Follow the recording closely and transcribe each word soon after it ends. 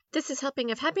This is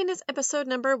Helping of Happiness, episode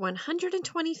number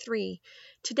 123.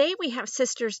 Today we have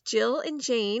sisters Jill and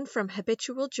Jane from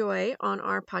Habitual Joy on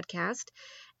our podcast,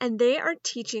 and they are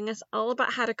teaching us all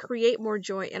about how to create more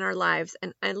joy in our lives.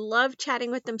 And I love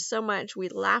chatting with them so much. We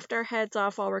laughed our heads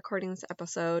off while recording this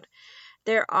episode.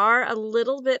 There are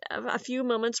a few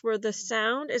moments where the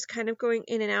sound is kind of going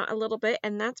in and out a little bit,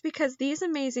 and that's because these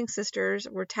amazing sisters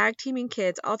were tag teaming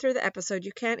kids all through the episode.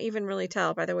 You can't even really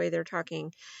tell by the way they're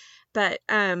talking. But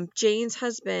Jane's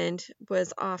husband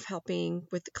was off helping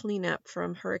with the cleanup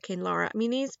from Hurricane Laura. I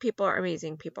mean, these people are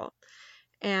amazing people.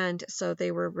 And so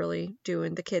they were really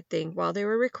doing the kid thing while they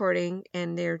were recording,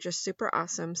 and they're just super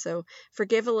awesome. So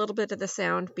forgive a little bit of the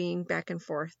sound being back and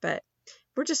forth, but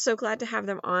we're just so glad to have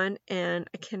them on, and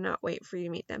I cannot wait for you to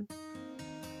meet them.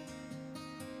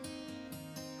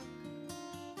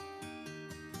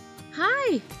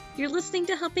 Hi, you're listening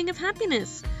to Helping of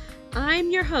Happiness.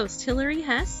 I'm your host, Hillary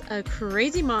Hess, a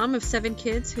crazy mom of 7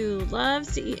 kids who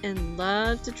loves to eat and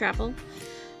loves to travel.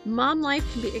 Mom life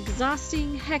can be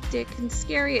exhausting, hectic, and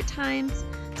scary at times,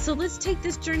 so let's take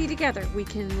this journey together. We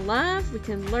can love, we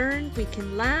can learn, we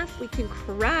can laugh, we can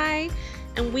cry,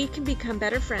 and we can become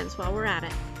better friends while we're at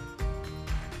it.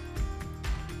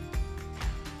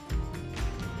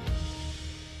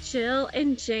 Jill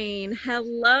and Jane,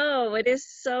 hello. It is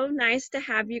so nice to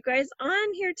have you guys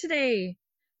on here today.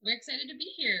 We're excited to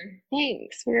be here.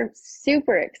 Thanks. We're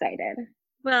super excited.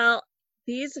 Well,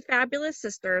 these fabulous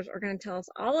sisters are going to tell us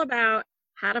all about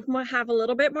how to have a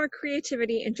little bit more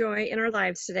creativity and joy in our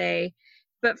lives today.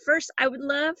 But first, I would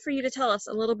love for you to tell us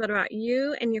a little bit about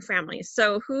you and your family.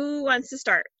 So who wants to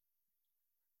start?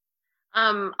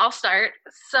 I'll start.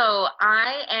 So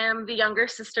I am the younger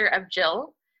sister of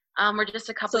Jill. We're just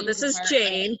a couple. So this is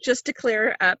Jane, just to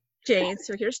clear up, Jane.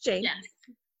 So here's Jane. Yes.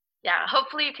 Yeah,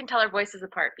 hopefully you can tell our voices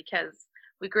apart because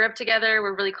we grew up together.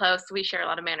 We're really close. We share a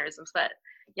lot of mannerisms. But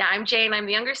yeah, I'm Jane. I'm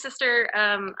the younger sister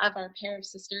of our pair of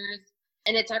sisters,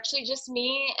 and it's actually just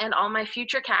me and all my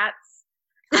future cats.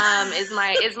 Is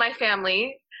my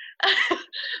family.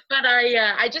 But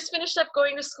I just finished up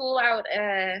going to school out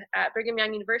at Brigham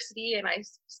Young University, and I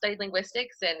studied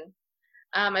linguistics. And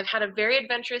I've had a very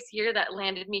adventurous year that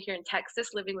landed me here in Texas,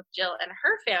 living with Jill and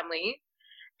her family.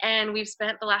 And we've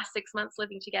spent the last 6 months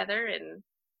living together, and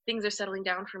things are settling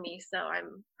down for me. So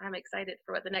I'm excited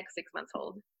for what the next 6 months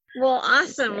hold. Well,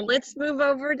 awesome. Let's move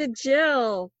over to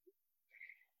Jill.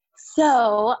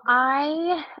 So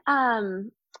I'm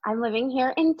living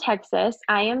here in Texas.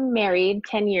 I am married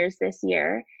 10 years this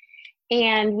year,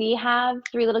 and we have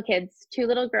 3 little kids, 2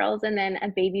 little girls, and then a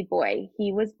baby boy.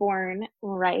 He was born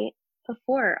right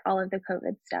before all of the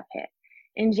COVID stuff hit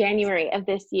in January of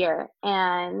this year.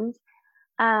 And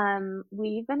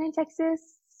we've been in Texas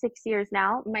 6 years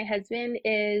now. My husband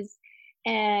is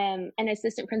an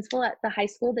assistant principal at the high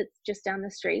school that's just down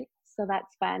the street, so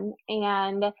that's fun.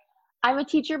 And I'm a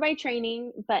teacher by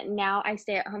training, but now I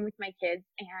stay at home with my kids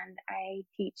and I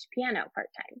teach piano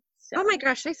part-time. So. Oh my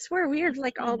gosh, I swear we have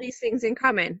like all these things in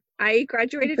common. I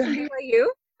graduated from BYU.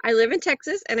 I live in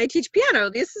Texas and I teach piano.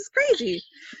 This is crazy.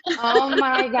 Oh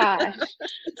my gosh.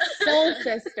 Soul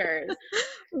sisters.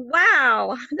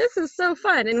 Wow. This is so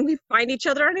fun. And we find each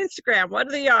other on Instagram. What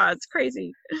are the odds?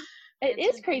 Crazy. It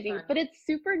is crazy, but it's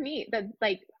super neat that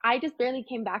I just barely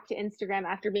came back to Instagram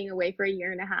after being away for a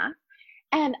year and a half.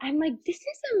 And I'm like, this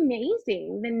is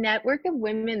amazing. The network of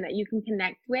women that you can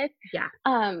connect with. Yeah.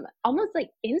 Almost like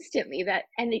instantly that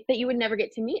you would never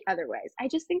get to meet otherwise. I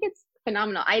just think it's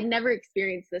phenomenal. I had never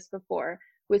experienced this before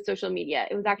with social media.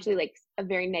 It was actually like a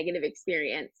very negative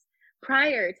experience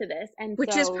prior to this. And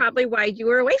which is probably why you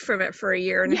were away from it for a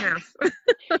year and a half.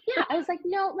 Yeah. I was like,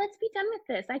 no, let's be done with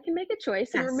this. I can make a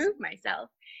choice and remove myself.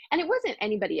 And it wasn't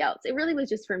anybody else. It really was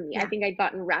just for me. Yeah. I think I'd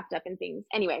gotten wrapped up in things.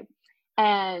 Anyway.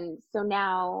 And so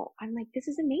now I'm like, this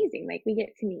is amazing. Like we get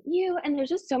to meet you, and there's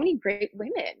just so many great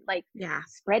women, like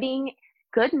spreading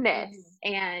goodness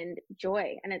and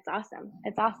joy. And it's awesome.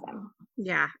 It's awesome.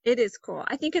 Yeah, it is cool.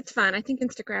 I think it's fun. I think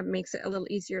Instagram makes it a little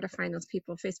easier to find those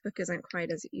people. Facebook isn't quite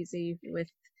as easy with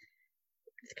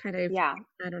kind of,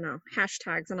 I don't know,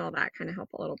 hashtags and all that kind of help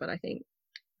a little bit, I think.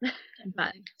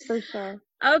 But for sure.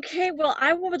 Okay, well,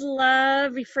 I would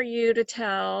love for you to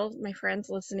tell my friends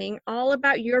listening all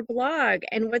about your blog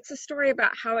and what's the story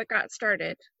about how it got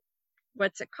started.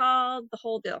 What's it called? The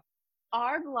whole deal.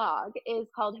 Our blog is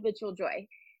called Habitual Joy,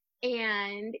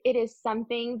 and it is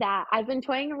something that I've been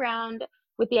toying around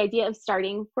with the idea of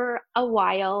starting for a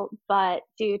while, but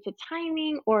due to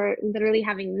timing or literally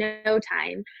having no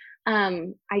time,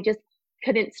 I just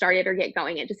couldn't start it or get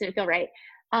going. It just didn't feel right.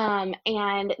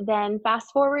 And then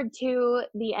fast forward to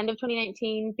the end of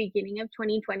 2019, beginning of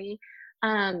 2020,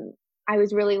 I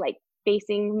was really like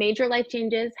facing major life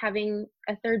changes, having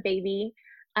a third baby,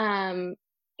 and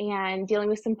dealing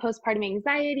with some postpartum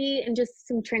anxiety and just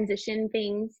some transition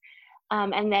things.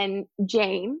 And then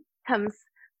Jane comes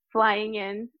flying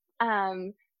in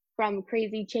from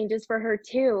crazy changes for her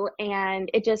too. And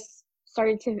it just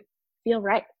started to feel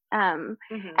right. And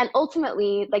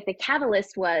ultimately, like the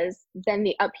catalyst was then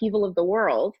the upheaval of the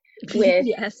world with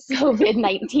Yes.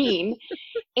 COVID-19.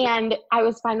 And I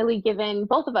was finally given,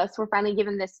 both of us were finally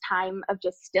given this time of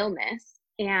just stillness.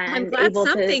 And I'm glad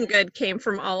something good came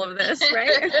from all of this, right?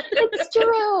 It's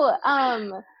true.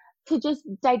 To just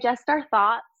digest our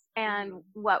thoughts and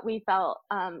what we felt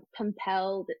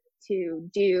compelled to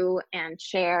do and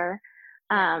share.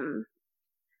 And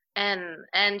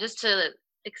just to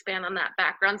expand on that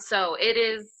background, so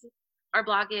our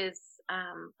blog is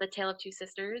The Tale of Two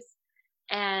Sisters,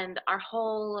 and our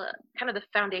whole kind of the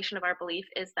foundation of our belief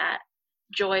is that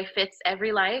joy fits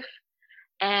every life.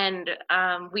 And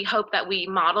we hope that we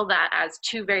model that as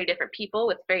two very different people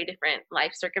with very different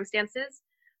life circumstances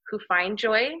who find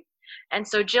joy. And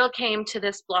so Jill came to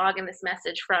this blog and this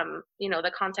message from,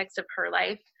 the context of her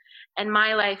life. And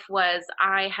my life was,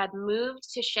 I had moved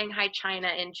to Shanghai, China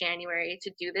in January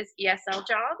to do this ESL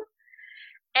job.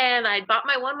 And I bought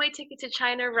my one-way ticket to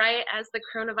China right as the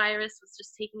coronavirus was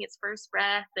just taking its first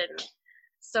breath. And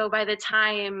so by the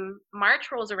time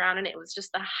March rolls around and it was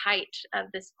just the height of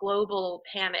this global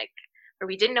panic where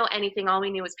we didn't know anything, all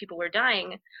we knew was people were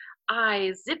dying,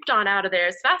 I zipped on out of there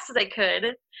as fast as I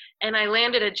could. And I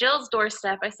landed at Jill's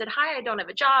doorstep. I said, hi, I don't have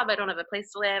a job. I don't have a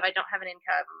place to live. I don't have an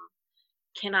income.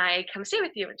 Can I come stay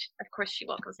with you? And of course she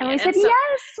welcomes me. And we said,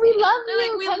 yes, we love you.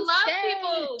 Like, we love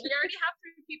people. We already have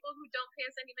 3 people who don't pay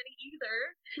us any money either.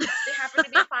 They happen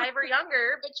to be 5 or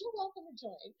younger, but you're welcome to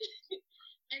join.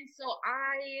 And so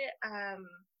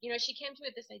she came to me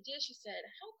with this idea. She said,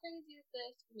 how crazy is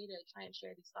this for me to try and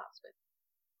share these thoughts with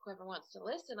whoever wants to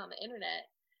listen on the internet?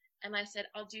 And I said,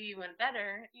 I'll do you one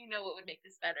better. You know what would make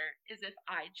this better is if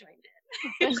I joined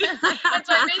in. And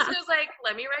so I basically was like,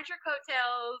 let me ride your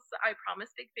coattails. I promise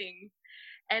big things.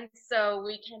 And so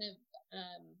we kind of,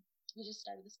 we just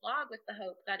started this blog with the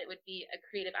hope that it would be a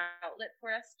creative outlet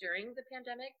for us during the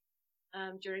pandemic,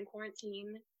 during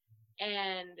quarantine.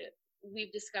 And we've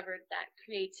discovered that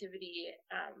creativity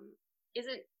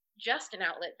isn't just an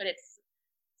outlet, but it's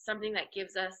something that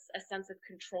gives us a sense of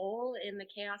control in the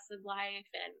chaos of life,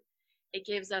 and it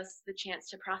gives us the chance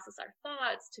to process our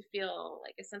thoughts, to feel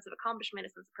like a sense of accomplishment, a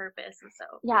sense of purpose. And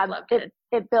so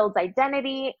it builds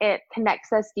identity, it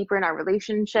connects us deeper in our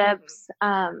relationships.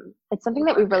 It's something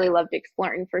that we really loved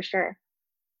exploring for sure.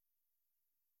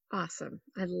 Awesome.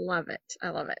 I love it.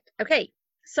 Okay,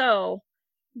 so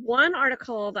one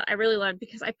article that I really loved,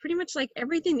 because I pretty much like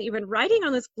everything that you've been writing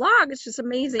on this blog. It's just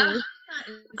amazing.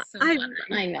 I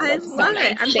know. I love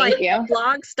it. I'm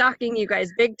blog stalking you guys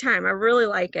big time. I really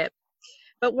like it.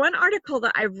 But one article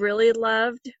that I really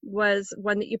loved was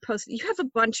one that you posted. You have a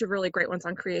bunch of really great ones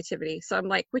on creativity. So I'm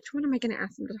like, which one am I going to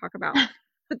ask them to talk about?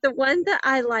 But the one that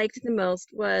I liked the most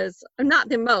was, not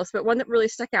the most, but one that really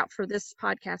stuck out for this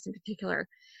podcast in particular,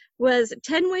 was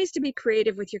 10 ways to be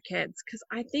creative with your kids. Because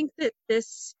I think that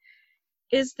this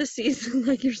is the season,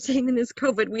 like you're saying, in this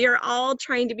COVID, we are all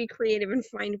trying to be creative and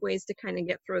find ways to kind of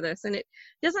get through this. And it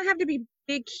doesn't have to be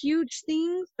big, huge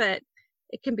things, but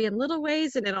it can be in little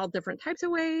ways and in all different types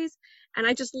of ways. And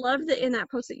I just love that in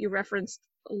that post that you referenced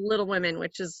Little Women,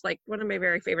 which is like one of my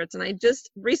very favorites. And I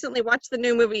just recently watched the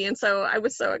new movie, and so I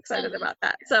was so excited about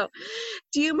that. So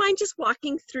do you mind just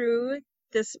walking through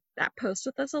that post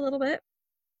with us a little bit?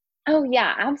 Oh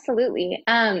yeah, absolutely.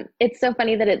 It's so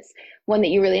funny that it's one that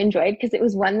you really enjoyed, because it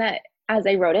was one that, as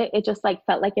I wrote it, it just like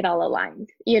felt like it all aligned,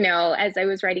 as I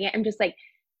was writing it. I'm just like,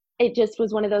 it just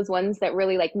was one of those ones that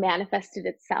really like manifested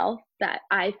itself, that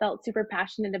I felt super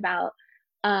passionate about,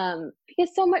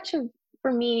 because so much of,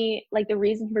 for me, like the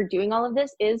reason for doing all of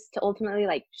this is to ultimately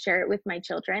like share it with my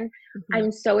children. Mm-hmm.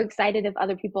 I'm so excited if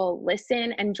other people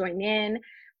listen and join in,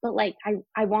 but like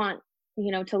I want,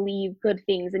 to leave good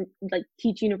things and like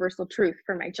teach universal truth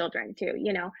for my children too,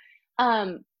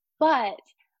 but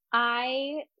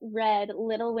I read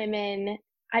Little Women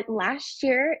last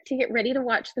year to get ready to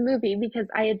watch the movie, because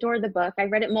I adore the book. I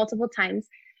read it multiple times,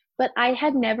 but I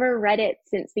had never read it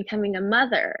since becoming a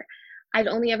mother. I'd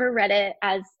only ever read it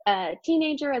as a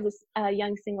teenager, as a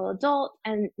young single adult,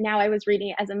 and now I was reading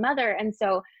it as a mother. And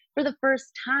so for the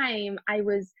first time, I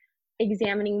was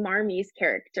examining Marmee's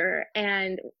character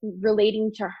and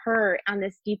relating to her on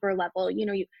this deeper level.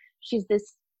 She's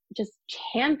this just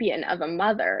champion of a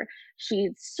mother. She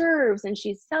serves and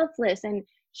she's selfless, and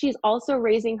she's also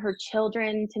raising her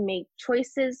children to make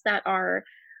choices that are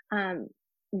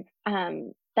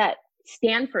that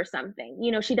stand for something.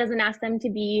 You know, she doesn't ask them to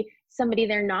be somebody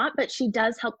they're not, but she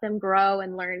does help them grow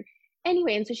and learn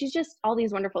anyway. And so she's just all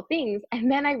these wonderful things. And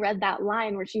then I read that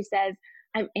line where she says,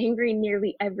 I'm angry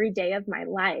nearly every day of my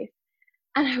life.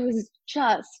 And I was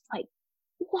just like,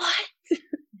 what?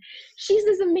 She's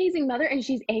this amazing mother and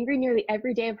she's angry nearly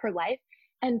every day of her life.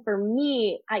 And for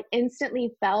me, I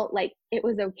instantly felt like it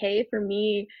was okay for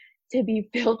me to be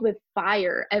filled with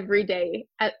fire every day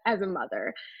as a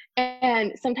mother.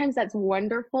 And sometimes that's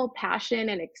wonderful passion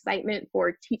and excitement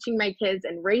for teaching my kids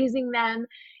and raising them.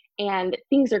 And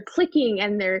things are clicking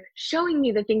and they're showing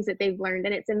me the things that they've learned.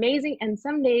 And it's amazing. And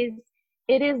some days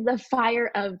it is the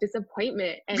fire of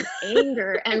disappointment and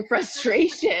anger and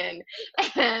frustration.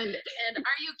 And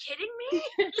are you kidding me?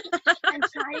 and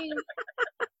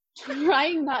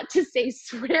trying not to say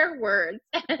swear words.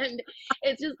 And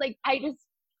it's just like,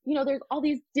 there's all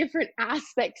these different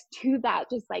aspects to that,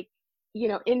 just like,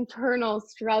 internal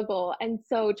struggle. And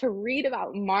so to read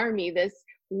about Marmee, this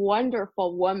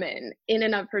wonderful woman in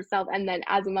and of herself, and then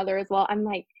as a mother as well, I'm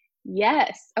like,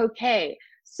 yes, okay.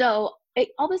 So it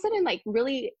all of a sudden like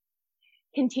really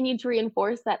continued to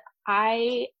reinforce that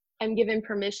I am given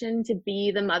permission to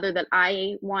be the mother that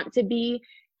I want to be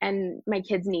and my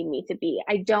kids need me to be.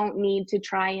 I don't need to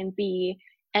try and be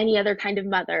any other kind of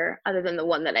mother other than the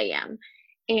one that I am.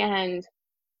 And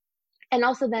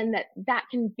also then that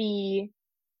can be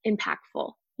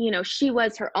impactful. She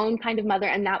was her own kind of mother,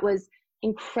 and that was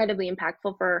incredibly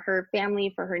impactful for her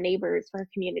family, for her neighbors, for her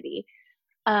community.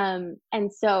 And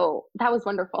so that was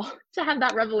wonderful to have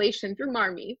that revelation through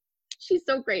Marmee. She's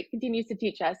so great, continues to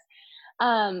teach us.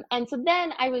 And so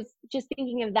then I was just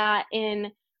thinking of that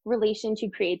in relation to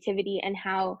creativity and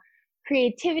how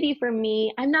creativity for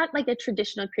me, I'm not like a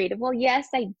traditional creative. Well, yes,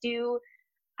 I do.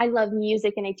 I love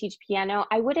music and I teach piano.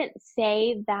 I wouldn't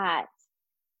say that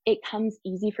it comes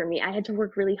easy for me. I had to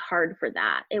work really hard for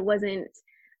that. It wasn't,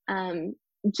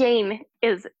 Jane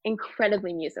is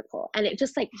incredibly musical and it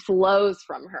just like flows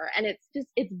from her. And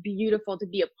it's beautiful to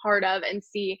be a part of and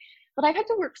see, but I've had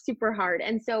to work super hard.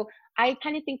 And so I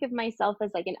kind of think of myself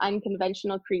as like an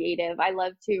unconventional creative. I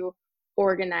love to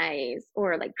organize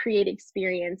or like create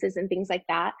experiences and things like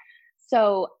that.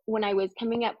 So when I was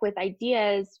coming up with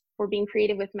ideas for being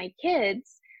creative with my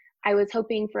kids, I was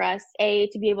hoping for us, A,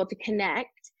 to be able to connect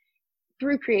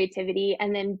through creativity,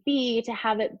 and then B, to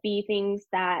have it be things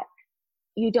that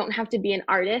you don't have to be an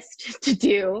artist to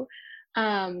do.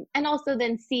 And also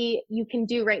then C, you can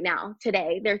do right now,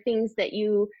 today. There are things that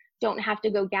you don't have to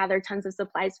go gather tons of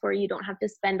supplies for. You don't have to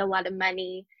spend a lot of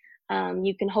money.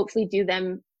 You can hopefully do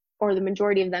them, or the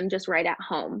majority of them, just right at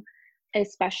home,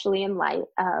 especially in light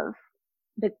of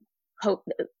the hope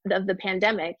of the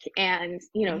pandemic. And,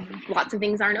 lots of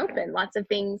things aren't open. Lots of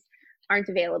things aren't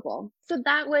available. So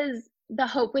that was the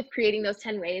hope with creating those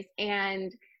 10 ways.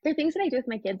 And they're things that I do with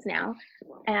my kids now,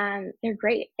 and they're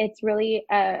great. It's really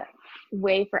a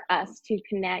way for us to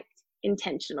connect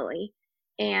intentionally.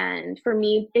 And for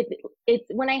me, it's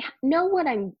when I know what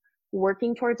I'm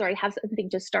working towards, or I have something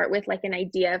to start with, like an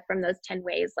idea from those 10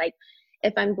 ways, like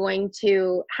if I'm going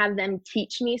to have them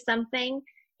teach me something,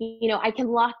 I can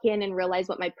lock in and realize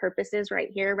what my purpose is right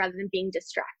here rather than being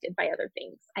distracted by other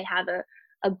things. I have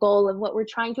a goal of what we're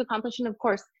trying to accomplish. And of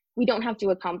course, we don't have to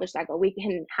accomplish that goal. We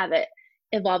can have it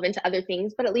evolve into other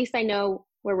things, but at least I know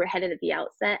where we're headed at the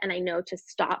outset, and I know to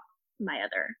stop my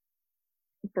other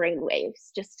brain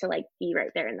waves just to like be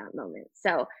right there in that moment.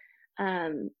 So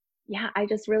I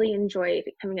just really enjoyed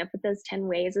coming up with those 10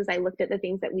 ways as I looked at the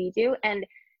things that we do. And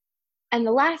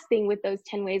the last thing with those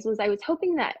 10 ways was I was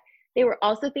hoping that they were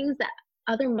also things that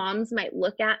other moms might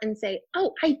look at and say,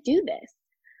 oh, I do this.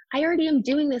 I already am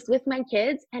doing this with my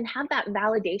kids, and have that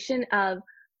validation of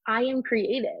I am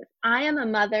creative. I am a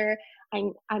mother.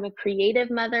 I'm a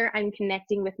creative mother. I'm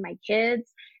connecting with my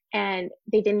kids, and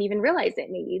they didn't even realize it,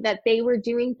 maybe, that they were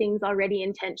doing things already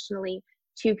intentionally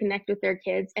to connect with their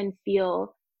kids and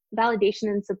feel validation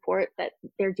and support that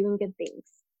they're doing good things.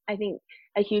 I think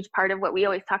a huge part of what we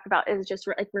always talk about is just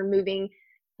like removing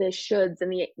the shoulds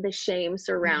and the shame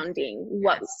surrounding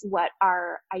what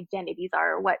our identities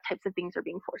are, what types of things are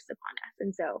being forced upon us.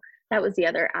 And so that was the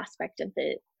other aspect of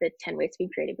the 10 ways to be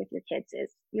creative with your kids,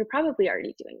 is you're probably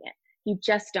already doing it. You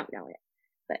just don't know it,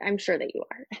 but I'm sure that you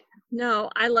are. No,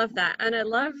 I love that. And I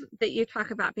love that you talk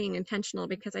about being intentional,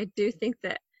 because I do think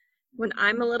that when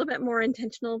I'm a little bit more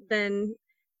intentional, then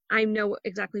I know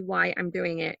exactly why I'm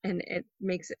doing it, and it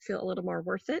makes it feel a little more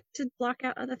worth it to block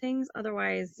out other things.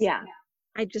 Otherwise,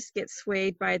 I just get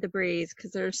swayed by the breeze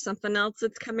because there's something else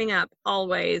that's coming up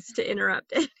always to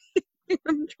interrupt anything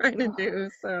I'm trying to do.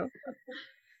 So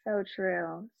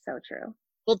true. So true.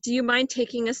 Well, do you mind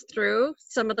taking us through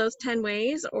some of those 10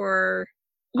 ways or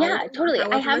all of Yeah, them, or totally.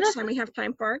 however much time we have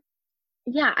time for?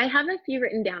 I have a few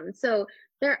written down. So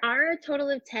there are a total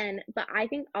of 10, but I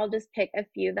think I'll just pick a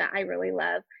few that I really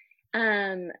love.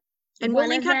 Um, And we'll one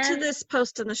link of up to them, this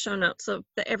post in the show notes so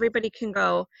that everybody can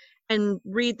go and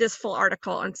read this full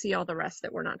article and see all the rest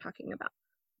that we're not talking about.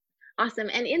 awesome.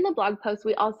 And in the blog post,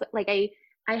 we also like I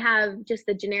have just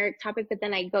the generic topic, but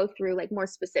then I go through like more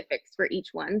specifics for each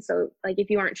one. So like if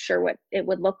you aren't sure what it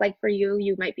would look like for you,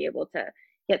 you might be able to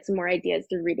get some more ideas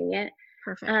through reading it.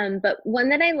 Perfect. But one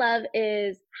that I love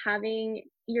is having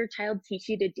your child teach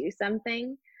you to do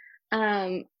something.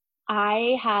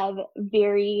 I have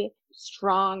very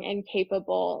strong and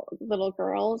capable little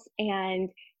girls, and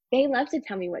they love to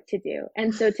tell me what to do.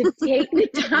 And so to take the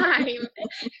time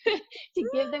to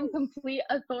give them complete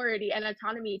authority and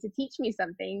autonomy to teach me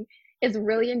something is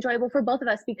really enjoyable for both of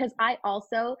us, because I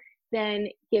also then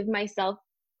give myself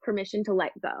permission to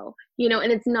let go,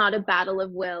 and it's not a battle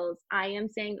of wills. I am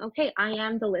saying, okay, I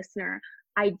am the listener.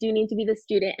 I do need to be the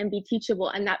student and be teachable.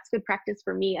 And that's good practice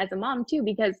for me as a mom too,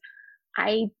 because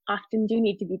I often do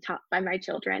need to be taught by my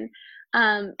children.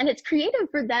 And it's creative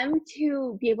for them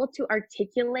to be able to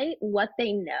articulate what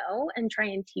they know and try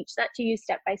and teach that to you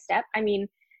step by step. I mean,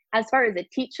 as far as a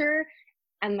teacher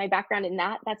and my background in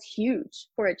that, that's huge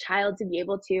for a child to be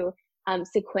able to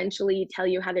sequentially tell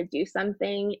you how to do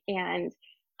something, and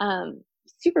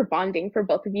super bonding for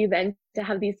both of you then to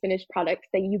have these finished products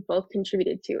that you both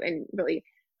contributed to in really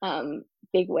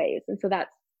big ways. And so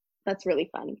that's really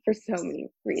fun for so many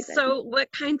reasons. So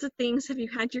what kinds of things have you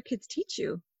had your kids teach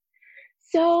you?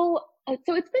 So it's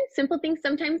been simple things.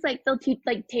 Sometimes like they'll teach,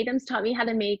 like Tatum's taught me how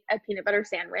to make a peanut butter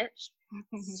sandwich.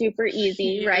 Super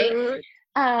easy, Cute. right?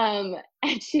 And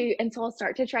so I'll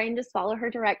start to try and just follow her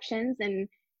directions, and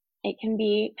it can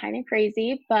be kind of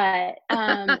crazy, but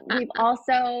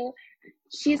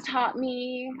she's taught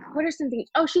me, what are some things?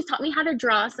 Oh, she's taught me how to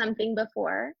draw something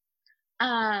before.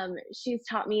 She's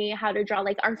taught me how to draw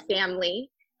like our family,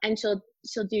 and she'll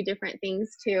do different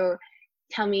things to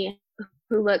tell me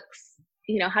who looks,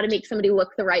 how to make somebody look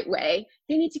the right way.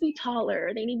 They need to be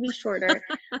taller. They need to be shorter.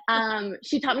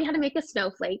 She taught me how to make a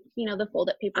snowflake, the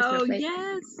fold-up paper snowflake. Oh,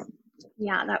 yes.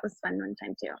 Yeah, that was fun one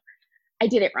time too. I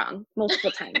did it wrong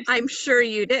multiple times. I'm sure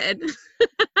you did.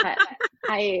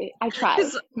 I tried.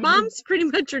 'Cause moms pretty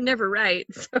much are never right.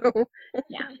 So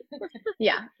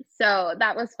yeah. So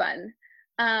that was fun.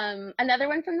 Another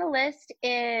one from the list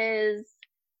is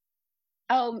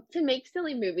to make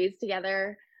silly movies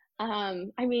together.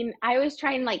 I mean, I always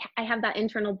try and I have that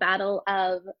internal battle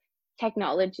of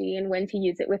technology and when to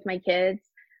use it with my kids.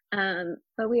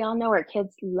 But we all know our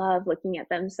kids love looking at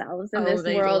themselves in this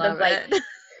world of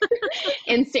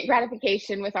instant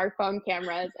gratification with our phone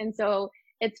cameras. And so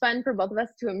it's fun for both of us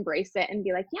to embrace it and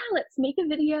be like, yeah, let's make a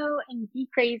video and be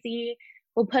crazy.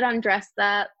 We'll put on dress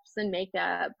ups and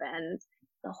makeup and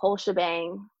the whole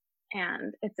shebang,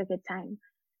 and it's a good time.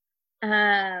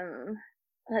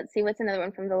 Let's see, what's another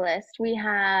one from the list? We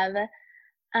have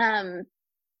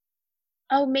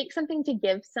make something to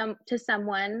give to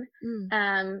someone.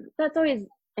 That's always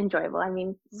enjoyable. I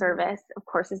mean, service of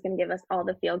course is going to give us all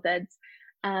the feel goods.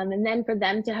 And then for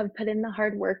them to have put in the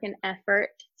hard work and effort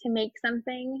to make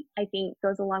something, I think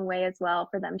goes a long way as well,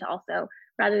 for them to also,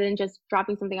 rather than just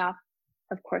dropping something off.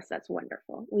 Of course, that's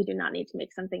wonderful. We do not need to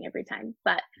make something every time,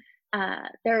 but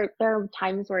there are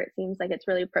times where it seems like it's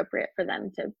really appropriate for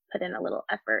them to put in a little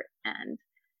effort and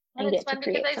it's get to fun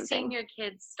create because I've something. seen your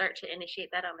kids start to initiate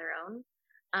that on their own,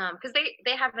 because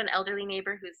they have an elderly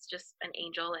neighbor who's just an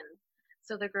angel, and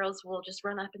so the girls will just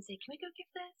run up and say, "Can we go give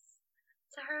this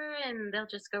to her?" And they'll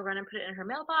just go run and put it in her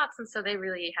mailbox, and so they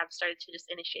really have started to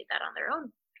just initiate that on their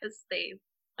own because they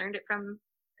learned it from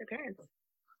their parents.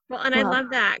 Well, and I love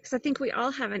that, because I think we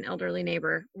all have an elderly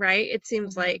neighbor, right? It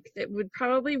seems like that would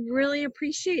probably really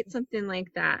appreciate something like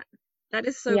that. That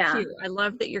is so cute. I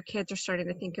love that your kids are starting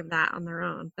to think of that on their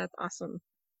own. That's awesome.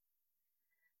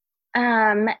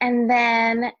 And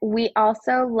then we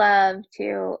also love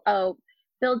to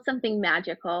build something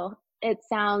magical. It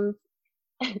sounds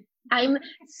I'm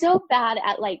so bad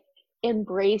at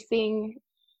embracing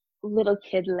little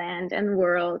kid land and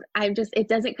world. It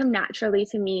doesn't come naturally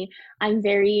to me. I'm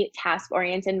very task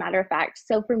oriented, matter of fact.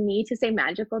 So for me to say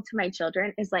magical to my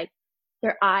children is like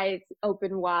their eyes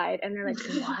open wide and they're like,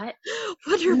 what?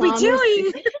 What are we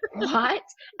doing? What?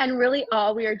 And really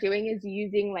all we are doing is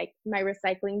using my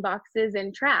recycling boxes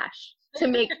and trash to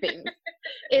make things.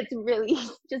 It's really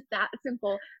just that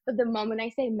simple. But the moment I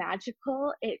say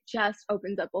magical, it just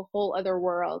opens up a whole other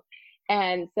world.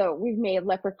 And so we've made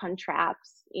leprechaun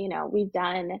traps, we've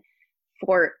done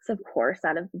forts, of course,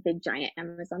 out of the big giant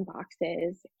Amazon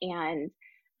boxes. And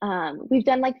we've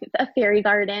done like a fairy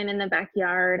garden in the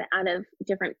backyard out of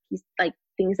different like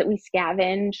things that we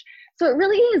scavenge. So it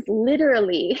really is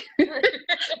literally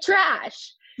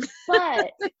trash,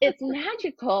 but it's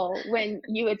magical when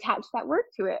you attach that word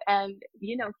to it. And,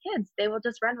 you know, kids, they will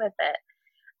just run with it.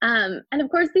 And of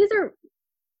course, these are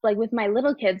like with my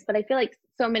little kids, but I feel like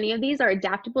so many of these are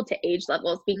adaptable to age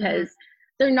levels because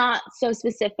they're not so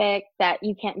specific that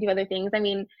you can't do other things. I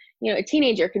mean, you know, a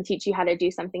teenager can teach you how to do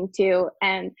something too,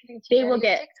 and they will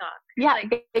get TikTok. Yeah,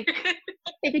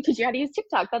 they can teach you how to use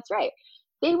TikTok. That's right.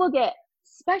 They will get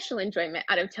special enjoyment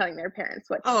out of telling their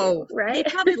parents what to do, right?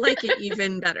 They probably like it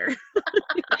even better.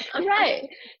 Right.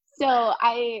 So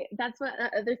that's what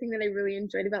the other thing that I really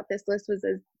enjoyed about this list was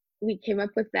as we came up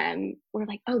with them, we're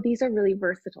like, oh, these are really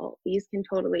versatile. These can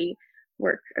totally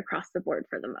work across the board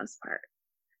for the most part.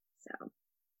 So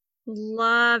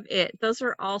Love it. Those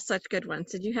are all such good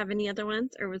ones. Did you have any other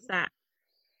ones, or was that?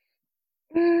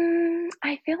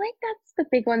 I feel like that's the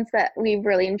big ones that we've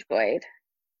really enjoyed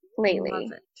lately.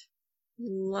 Love it.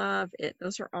 Love it.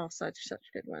 Those are all such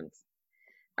good ones.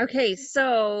 Okay,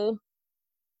 so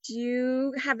do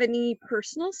you have any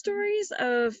personal stories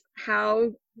of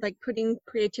how, like, putting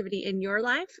creativity in your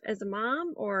life as a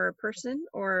mom or a person,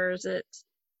 or is it,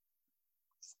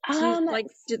 do you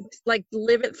like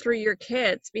live it through your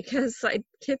kids? Because like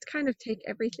kids kind of take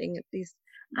everything at these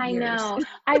I years. know.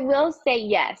 I will say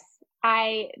yes.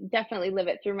 I definitely live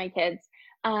it through my kids.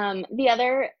 The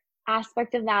other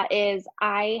aspect of that is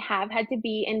I have had to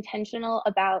be intentional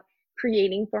about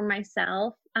creating for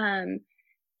myself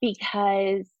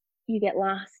because you get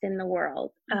lost in the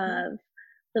world of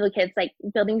little kids. Like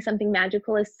building something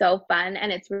magical is so fun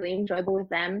and it's really enjoyable with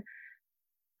them.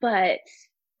 But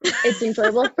it's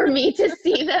enjoyable for me to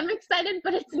see them excited,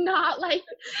 but it's not like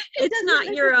it's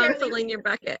not your own filling your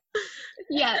bucket.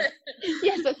 Yes.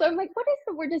 So I'm like, what is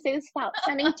the word to say this without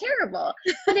sounding terrible?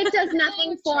 But it does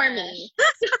nothing for me.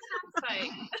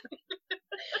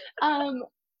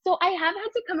 So I have had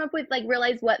to come up with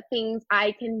realize what things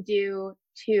I can do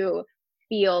to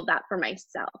feel that for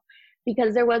myself.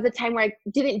 Because there was a time where I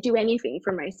didn't do anything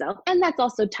for myself. And that's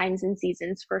also times and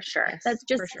seasons for sure. Yes, that's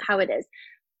just how it is.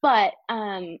 But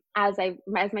as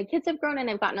my kids have grown and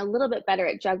I've gotten a little bit better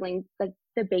at juggling the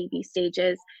baby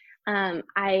stages, I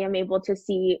am able to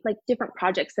see different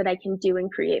projects that I can do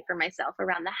and create for myself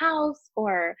around the house,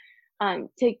 or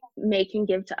to make and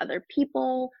give to other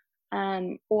people.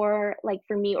 Or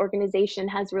for me, organization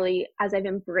has really, as I've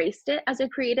embraced it as a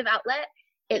creative outlet,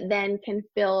 it then can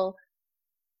fill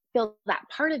that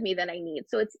part of me that I need.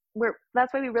 So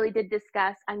that's why we really did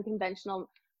discuss unconventional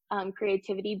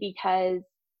creativity, because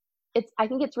I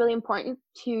think it's really important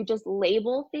to just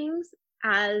label things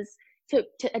to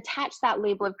attach that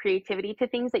label of creativity to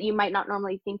things that you might not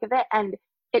normally think of it, and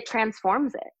it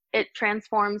transforms it. It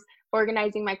transforms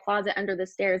organizing my closet under the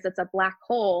stairs that's a black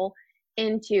hole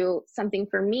into something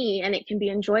for me, and it can be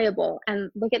enjoyable. And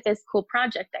look at this cool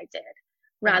project I did,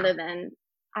 rather than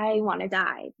I want to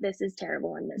die. This is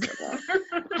terrible and miserable.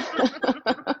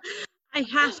 I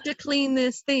have to clean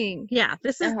this thing. Yeah,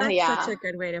 that's such a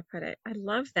good way to put it. I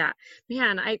love that.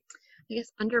 Man, I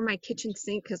guess under my kitchen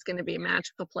sink is going to be a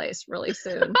magical place really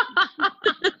soon.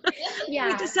 Yeah.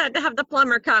 We just had to have the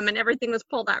plumber come and everything was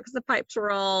pulled out because the pipes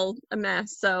were all a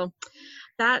mess. So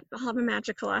I'll have a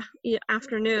magical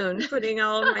afternoon putting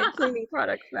all of my cleaning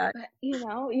products back. But,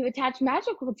 you attach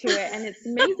magical to it, and it's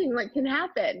amazing what can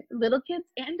happen. Little kids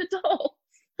and adults.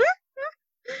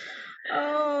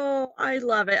 Oh, I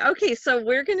love it. Okay, so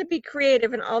we're going to be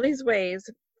creative in all these ways,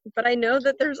 but I know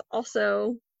that there's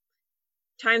also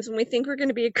times when we think we're going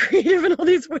to be creative in all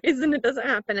these ways and it doesn't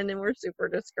happen, and then we're super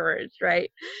discouraged,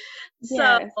 right?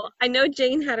 Yes. So I know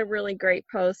Jane had a really great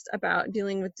post about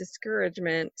dealing with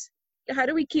discouragement. How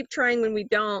do we keep trying when we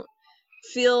don't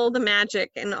feel the magic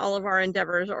in all of our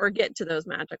endeavors or get to those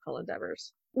magical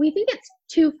endeavors? We think it's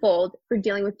twofold for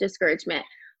dealing with discouragement.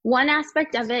 One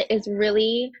aspect of it is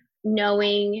really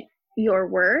knowing your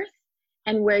worth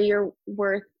and where your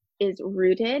worth is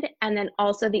rooted. And then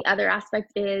also the other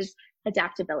aspect is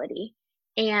adaptability.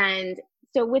 And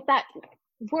so with that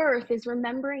worth is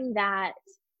remembering that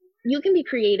you can be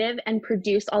creative and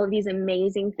produce all of these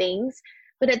amazing things,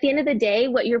 but at the end of the day,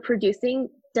 what you're producing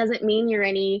doesn't mean you're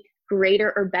any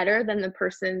greater or better than the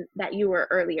person that you were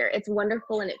earlier. It's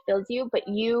wonderful and it fills you, but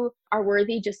you are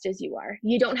worthy just as you are.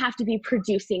 You don't have to be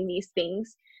producing these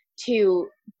things to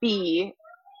be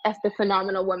as the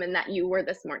phenomenal woman that you were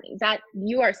this morning. That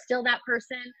you are still that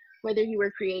person, whether you were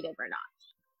creative or not.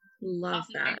 Love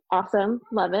that. Awesome.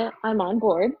 Love it. I'm on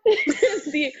board.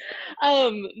 The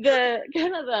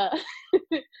kind of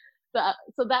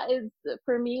so that is,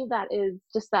 for me, that is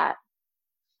just that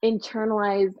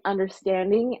internalized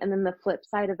understanding. And then the flip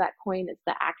side of that coin is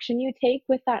the action you take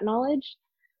with that knowledge.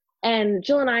 And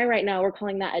Jill and I right now, we're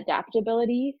calling that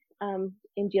adaptability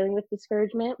in dealing with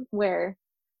discouragement, where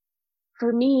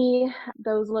for me,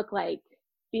 those look like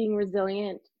being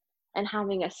resilient and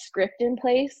having a script in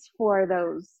place for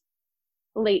those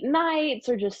late nights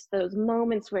or just those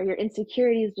moments where your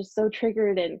insecurity is just so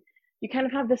triggered, and you kind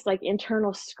of have this like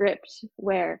internal script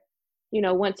where, you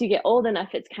know, once you get old enough,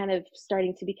 it's kind of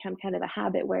starting to become kind of a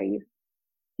habit where you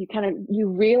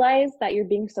realize that you're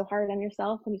being so hard on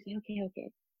yourself, and you say, okay,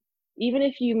 even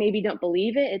if you maybe don't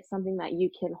believe it, it's something that you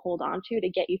can hold on to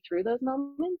get you through those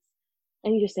moments.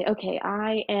 And you just say, okay,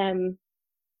 I am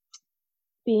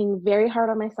being very hard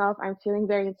on myself. I'm feeling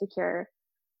very insecure.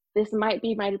 This might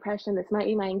be my depression. This might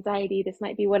be my anxiety. This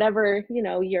might be whatever, you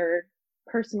know, your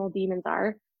personal demons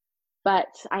are.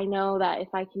 But I know that if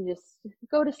I can just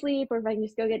go to sleep, or if I can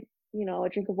just go get, you know, a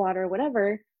drink of water or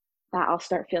whatever, that I'll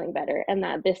start feeling better, and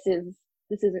that this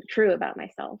isn't true about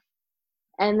myself.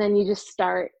 And then you just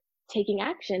start taking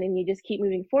action, and you just keep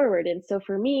moving forward. And so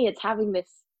for me, it's having this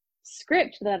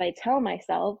script that I tell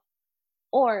myself,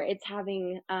 or it's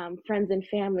having friends and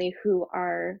family who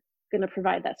are going to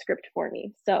provide that script for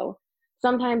me. So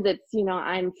sometimes it's, you know,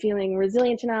 I'm feeling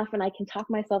resilient enough and I can talk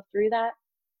myself through that.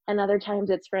 And other times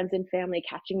it's friends and family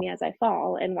catching me as I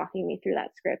fall and walking me through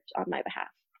that script on my behalf.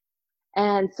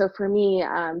 And so for me,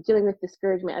 dealing with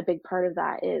discouragement, a big part of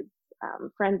that is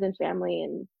friends and family,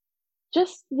 and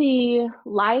just the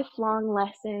lifelong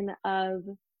lesson of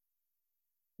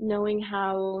knowing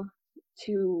how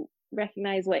to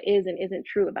recognize what is and isn't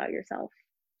true about yourself,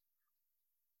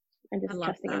 and just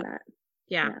trusting in that.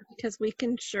 Yeah, because we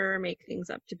can sure make things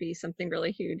up to be something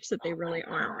really huge that they really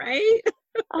aren't, right?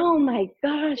 Oh my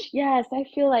gosh, yes. I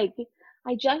feel like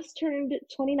I just turned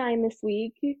 29 this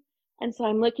week, and so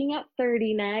I'm looking at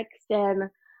 30 next, and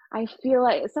I feel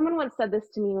like someone once said this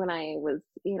to me when I was,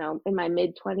 you know, in my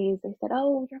mid-20s. They said,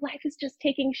 "Oh, your life is just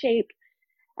taking shape."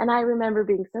 And I remember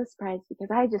being so surprised, because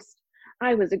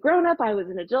I was a grown-up, I was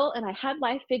an adult, and I had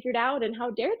life figured out, and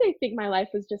how dare they think my life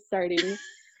was just starting.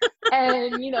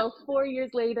 And, you know, 4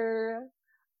 years later,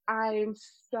 I'm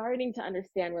starting to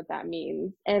understand what that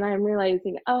means. And I'm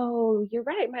realizing, oh, you're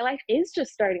right, my life is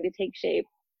just starting to take shape.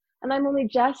 And I'm only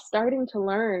just starting to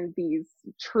learn these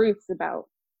truths about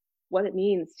what it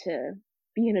means to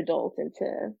be an adult, and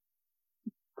to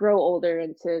grow older,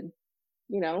 and to,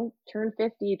 you know, turn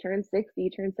 50, turn 60,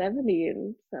 turn 70.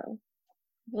 And so,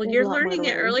 well, you're learning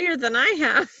it earlier than I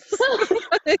have.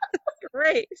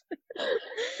 Great.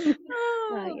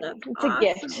 Oh, yeah. It's awesome. A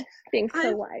gift being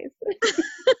so wise.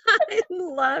 I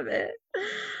love it.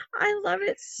 I love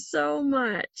it so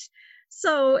much.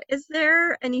 So is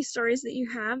there any stories that you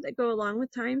have that go along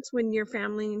with times when your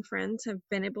family and friends have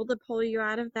been able to pull you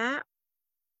out of that?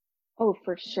 Oh,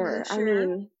 for sure. I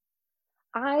mean,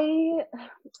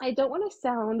 I don't want to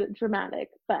sound dramatic,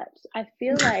 but I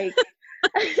feel like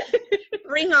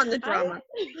bring on the drama.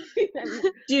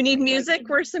 Do you need music?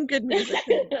 Where's some good music?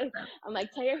 I'm like,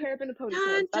 tie your hair up in a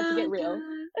ponytail. It's about to get real.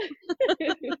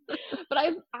 But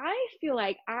I feel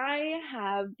like I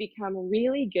have become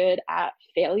really good at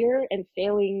failure and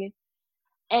failing,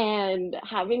 and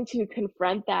having to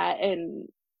confront that, and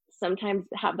sometimes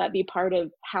have that be part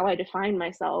of how I define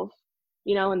myself,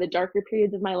 you know, in the darker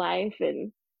periods of my life.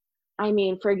 And I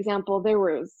mean, for example, there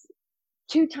was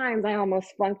 2 times I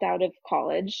almost flunked out of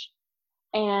college,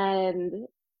 and,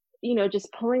 you know,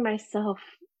 just pulling myself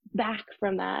back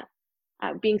from that,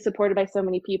 being supported by so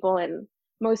many people. And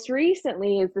most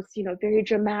recently is this, you know, very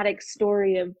dramatic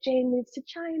story of Jane moves to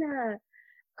China,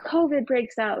 COVID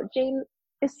breaks out, Jane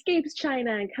escapes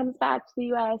China and comes back to the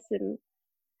US, and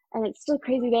it's still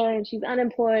crazy there, and she's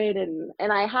unemployed, and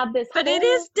I have this But it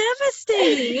is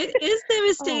devastating. It is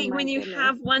devastating when you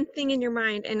have one thing in your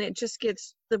mind and it just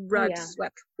gets the rug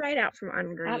swept right out from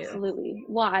under you. Absolutely.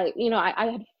 Well, I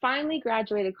had finally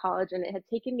graduated college, and it had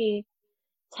taken me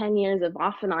 10 years of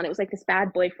off and on. It was like this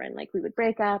bad boyfriend. Like, we would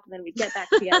break up and then we'd get back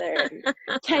together.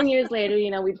 And 10 years later,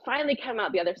 you know, we'd finally come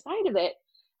out the other side of it.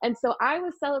 And so I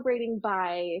was celebrating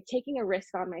by taking a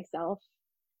risk on myself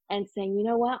and saying, you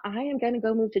know what, I am going to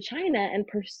go move to China and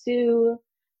pursue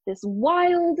this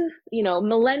wild, you know,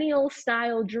 millennial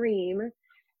style dream.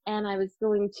 And I was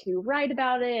going to write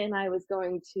about it, and I was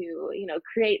going to, you know,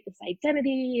 create this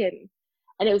identity,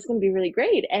 and it was going to be really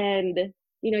great. And,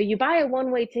 you know, you buy a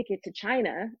one-way ticket to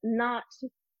China, not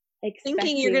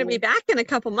Thinking you're going to be back in a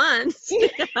couple months.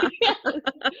 Yes.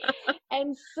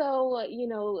 And so, you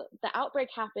know, the outbreak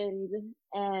happened,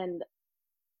 and,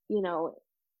 you know,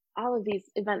 all of these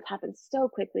events happened so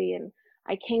quickly, and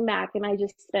I came back and I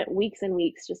just spent weeks and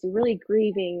weeks just really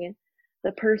grieving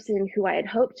the person who I had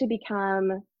hoped to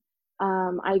become.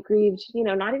 I grieved, you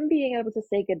know, not even being able to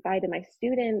say goodbye to my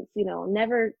students, you know,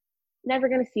 never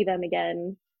going to see them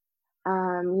again.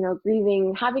 You know,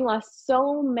 grieving, having lost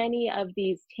so many of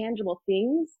these tangible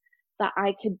things that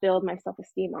I could build my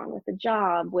self-esteem on, with a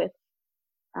job, with,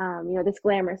 you know, this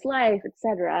glamorous life,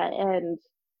 etc. And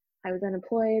I was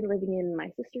unemployed, living in my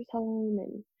sister's home.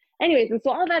 And anyways, and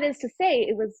so all that is to say,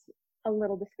 it was a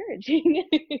little discouraging.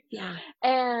 Yeah.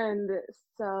 And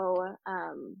so,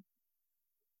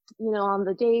 you know, on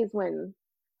the days when,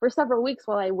 for several weeks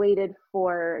while I waited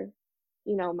for,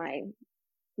 you know, my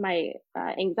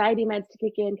anxiety meds to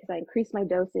kick in, because I increased my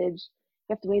dosage, you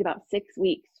have to wait about 6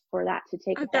 weeks for that to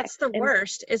take effect. That's the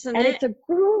worst, isn't and it?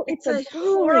 It's a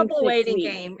horrible waiting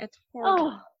game. It's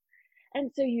horrible. Oh,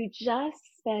 and so you just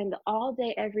spend all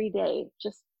day, every day,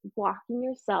 just walking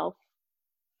yourself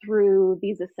through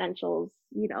these essentials,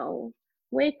 you know,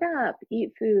 wake up, eat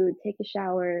food, take a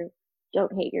shower,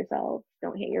 don't hate yourself,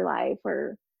 don't hate your life,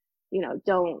 or, you know,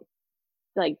 don't,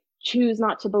 like, choose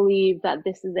not to believe that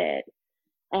this is it,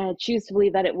 and choose to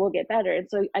believe that it will get better. And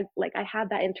so I had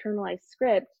that internalized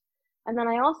script. And then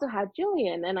I also had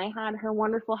Jillian, and I had her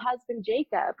wonderful husband,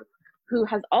 Jacob, who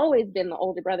has always been the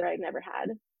older brother I've never had.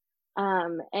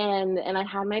 And I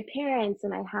had my parents,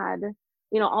 and I had,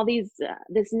 you know, all these,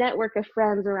 this network of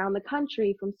friends around the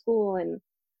country from school,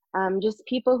 and just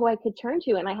people who I could turn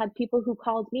to. And I had people who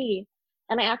called me,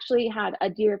 and I actually had a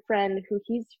dear friend who,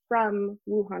 he's from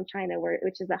Wuhan, China,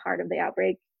 which is the heart of the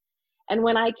outbreak. And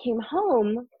when I came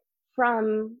home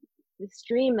from the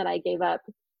stream that I gave up,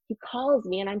 he calls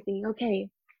me, and I'm thinking, okay,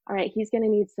 all right, he's going to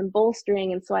need some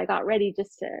bolstering. And so I got ready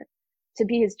just to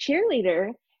be his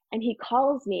cheerleader. And he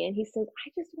calls me and he says,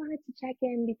 I just wanted to check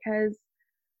in because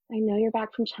I know you're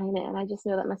back from China, and I just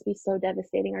know that must be so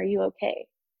devastating. Are you okay?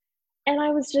 And I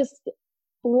was just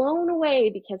blown away,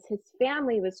 because his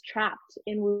family was trapped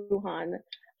in Wuhan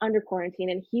under quarantine,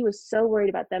 and he was so worried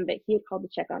about them, but he had called to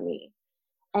check on me.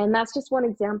 And that's just one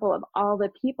example of all the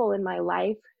people in my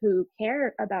life who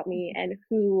care about me, and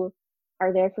who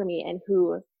are there for me, and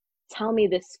who tell me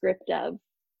this script of,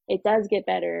 it does get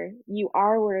better, you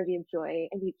are worthy of joy,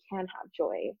 and you can have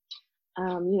joy.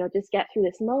 You know, just get through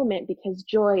this moment, because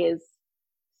joy is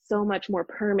so much more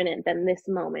permanent than this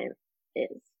moment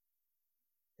is.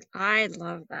 I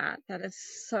love that. That is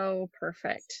so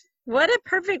perfect. What a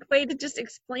perfect way to just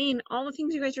explain all the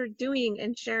things you guys are doing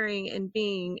and sharing and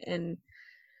being and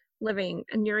living,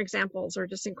 and your examples are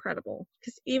just incredible,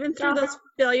 because even through those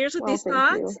failures with these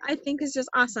thoughts, I think is just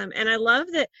awesome. And I love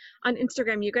that on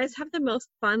Instagram you guys have the most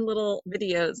fun little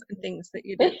videos and things that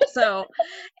you do, so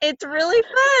it's really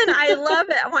fun. I love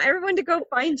it. I want everyone to go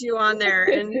find you on there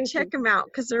and check them out,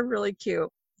 because they're really cute.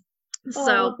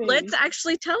 So let's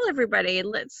actually tell everybody,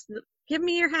 let's give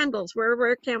me your handles.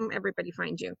 Where can everybody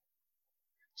find you?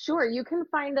 Sure, you can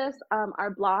find us,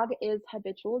 our blog is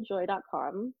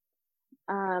habitualjoy.com.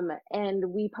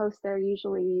 And we post there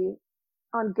usually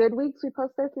on good weeks. We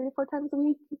post there 3 to 4 times a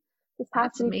week. This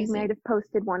past week, we might have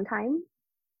posted 1 time.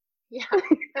 Yeah,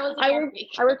 that was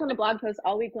I worked on a blog post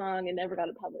all week long and never got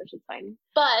it published. It's fine.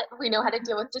 But we know how to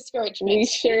deal with discouragement. We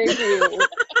sure do.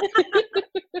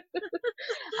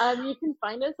 You can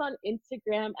find us on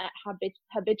Instagram at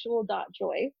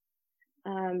habitual.joy.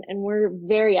 And we're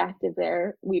very active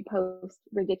there. We post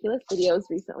ridiculous videos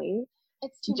recently.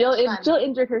 It's too much fun. Jill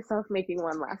injured herself making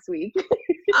one last week.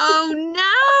 Oh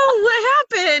no!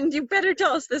 What happened? You better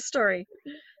tell us this story.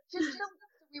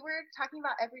 We were talking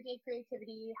about everyday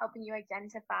creativity, helping you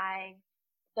identify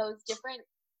those different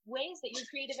ways that you're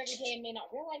creative every day and may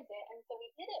not realize it. And so we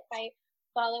did it by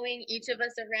following each of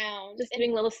us around. Just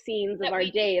doing little scenes of our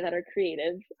day that are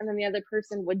creative. And then the other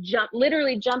person would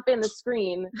literally jump in the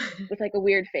screen with like a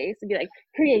weird face and be like,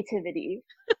 creativity.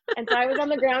 And so I was on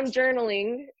the ground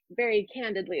journaling, very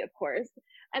candidly, of course.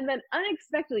 And then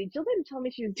unexpectedly, Jill didn't tell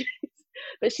me she was doing this,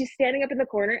 but she's standing up in the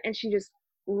corner and she just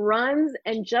runs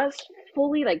and just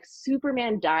fully like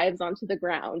Superman dives onto the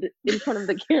ground in front of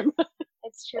the camera.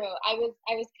 It's true. I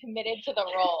was committed to the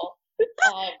role.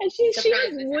 And she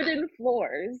has wooden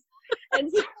floors. And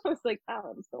so I was like,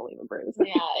 oh, I'm still leaving Bruce.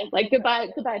 Yeah. Like, goodbye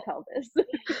pelvis. Yeah,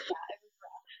 it was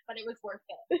rough, but it was worth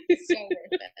it. So worth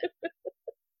it.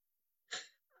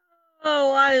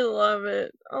 Oh, I love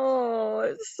it. Oh,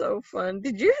 it's so fun.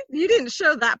 You didn't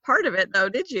show that part of it though,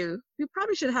 did you? You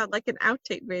probably should have like an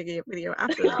outtake video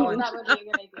after that Oh, one. that would be a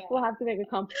good idea. We'll have to make a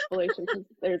compilation because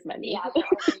there's many. Yeah, they're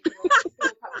all very cool.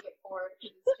 You'll probably get bored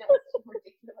because it's just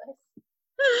ridiculous.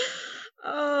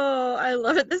 Oh, I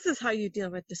love it. This is how you deal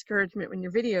with discouragement when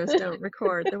your videos don't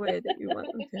record the way that you want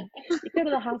them to. You go to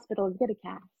the hospital and get a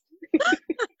cast.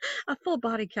 A full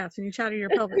body cast and you chatter your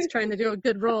pelvis trying to do a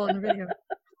good role in the video.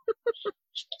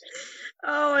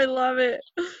 Oh, I love it.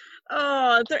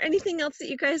 Oh, is there anything else that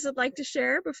you guys would like to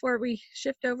share before we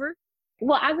shift over?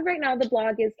 Well, as of right now, the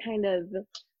blog is kind of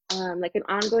like an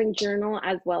ongoing journal,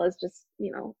 as well as just,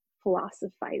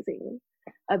 philosophizing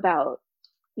about,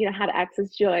 how to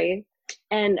access joy.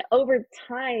 And over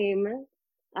time,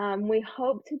 we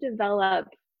hope to develop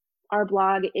our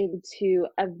blog into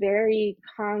a very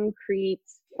concrete,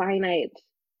 finite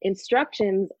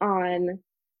instructions on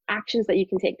actions that you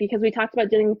can take, because we talked about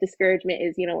dealing with discouragement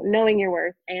is, knowing your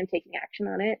worth and taking action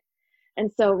on it.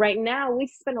 And so right now we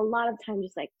spend a lot of time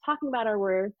just like talking about our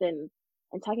worth and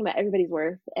talking about everybody's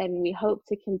worth. And we hope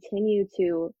to continue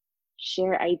to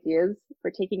share ideas for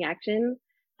taking action.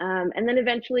 And then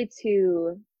eventually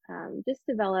to just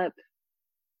develop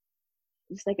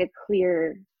just like a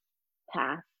clear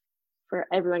path for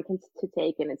everyone to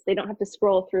take. And they don't have to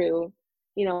scroll through,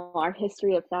 our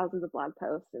history of thousands of blog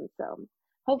posts. And so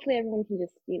hopefully everyone can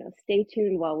just, stay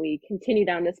tuned while we continue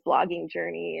down this blogging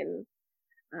journey. And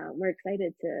we're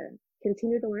excited to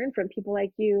continue to learn from people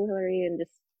like you, Hillary, and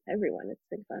just everyone. It's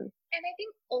been fun. And I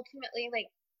think ultimately, like,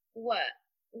 what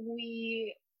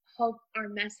we hope our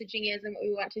messaging is and what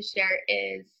we want to share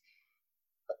is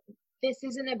this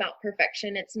isn't about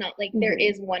perfection. It's not like there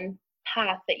is one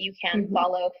path that you can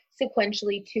follow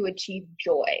sequentially to achieve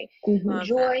joy.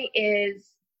 Joy is,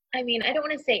 I mean, I don't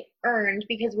want to say earned,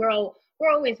 because we're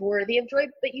always worthy of joy,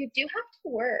 but you do have to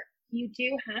work. You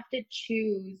do have to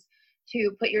choose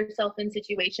to put yourself in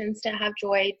situations to have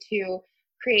joy, to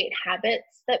create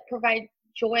habits that provide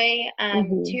joy,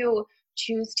 to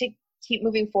choose to keep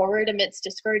moving forward amidst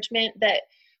discouragement.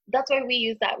 That's why we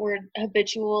use that word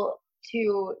habitual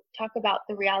to talk about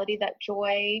the reality that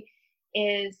joy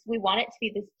is, we want it to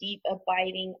be this deep,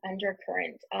 abiding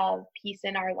undercurrent of peace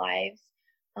in our lives.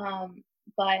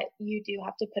 But you do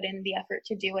have to put in the effort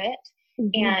to do it,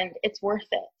 and it's worth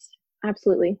it.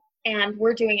 Absolutely. And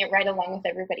we're doing it right along with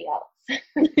everybody else.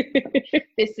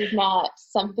 This is not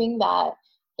something that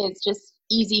is just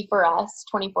easy for us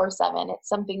 24/7. It's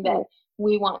something that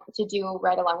we want to do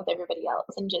right along with everybody else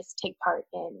and just take part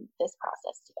in this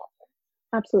process together.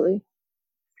 Absolutely.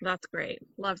 That's great.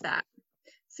 Love that.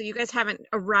 So you guys haven't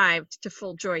arrived to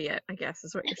full joy yet, I guess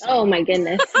is what you're saying. Oh my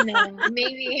goodness. No,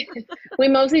 maybe. We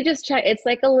mostly just try. It's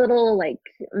like a little like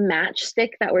matchstick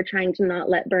that we're trying to not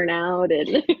let burn out.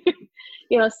 And,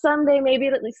 someday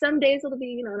maybe, some days it'll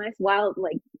be, a nice wild,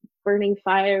 like burning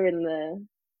fire in the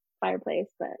fireplace.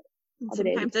 But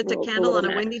sometimes it's a candle on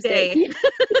a windy day. And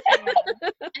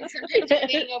sometimes I'm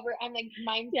being over, I'm like,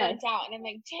 mine's burnt out. And I'm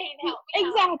like, Jane, help me.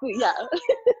 Exactly. Yeah.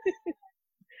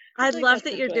 I love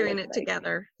that you're doing it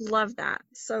together. Love that.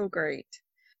 So great.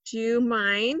 Do you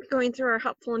mind going through our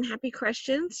helpful and happy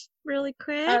questions really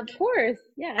quick? Of course.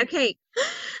 Yeah. Okay.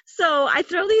 So I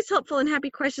throw these helpful and happy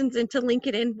questions in to link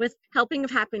it in with Helping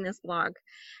of Happiness blog.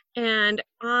 And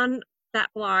on that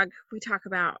blog, we talk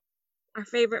about our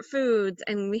favorite foods,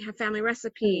 and we have family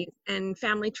recipes and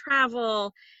family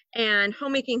travel and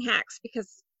homemaking hacks,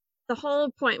 because the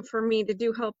whole point for me to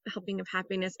do Helping of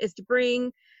Happiness is to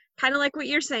bring, kind of like what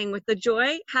you're saying with the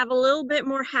joy, have a little bit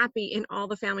more happy in all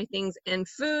the family things, and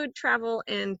food, travel,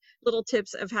 and little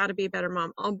tips of how to be a better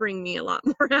mom all bring me a lot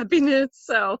more happiness.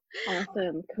 So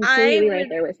awesome. Completely right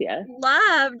there with you.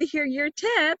 Love to hear your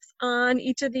tips on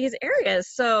each of these areas.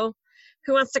 So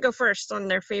who wants to go first on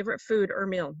their favorite food or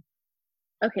meal?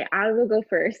 Okay, I will go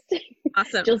first.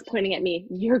 Awesome. Jill's pointing at me.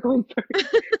 You're going first.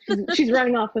 She's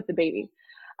running off with the baby.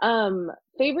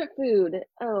 Favorite food.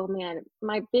 Oh man,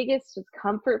 my biggest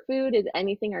comfort food is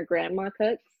anything our grandma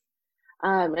cooks.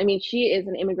 She is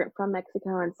an immigrant from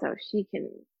Mexico, and so she can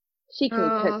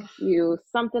cook you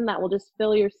something that will just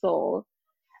fill your soul.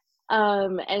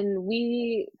 And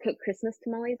we cook Christmas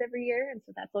tamales every year, and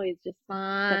so that's always just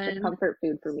such a comfort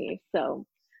food for me. So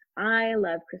I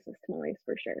love Christmas tamales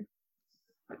for sure.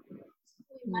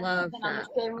 Love that.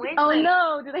 Oh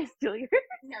no, did I steal yours?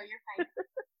 No, you're fine.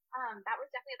 That was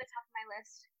definitely at the top of my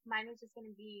list. Mine was just going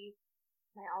to be,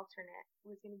 my alternate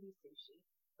was going to be sushi.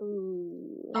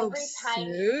 Ooh. Every time.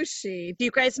 Sushi. Do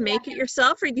you guys make it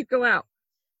yourself, or do you go out?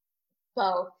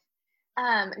 Both.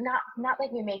 Not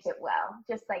like we make it well.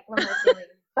 Just like when we're feeling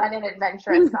fun and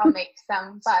adventurous, I'll make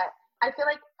some. But I feel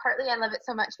like partly I love it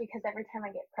so much because every time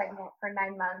I get pregnant for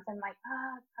 9 months, I'm like,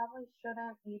 I probably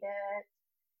shouldn't eat it.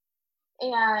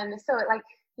 And so it like,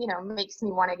 makes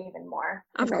me want it even more.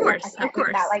 Of I course, can't of course.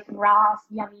 eat that like raw,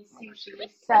 yummy sushi.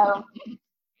 So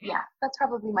yeah, that's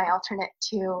probably my alternate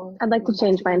too. I'd like to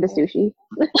change mine to sushi.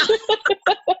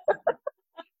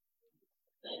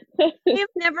 I've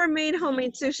never made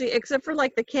homemade sushi except for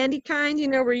like the candy kind,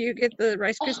 where you get the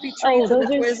Rice Krispie treats and the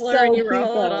Twizzler and you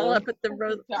roll it all up at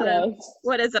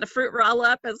what is it, a fruit roll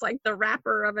up as like the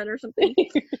wrapper of it or something.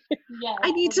 Yeah.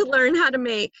 I need to learn how to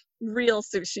make real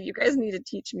sushi. You guys need to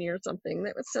teach me or something.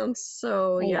 That would sound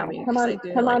so yummy. Come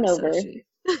on over. Sushi.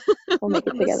 We'll make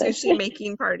it together. Sushi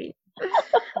making party.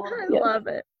 I love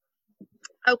it.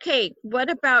 Okay,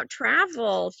 what about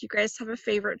travel? Do you guys have a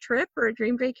favorite trip or a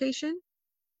dream vacation?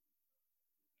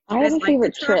 I have a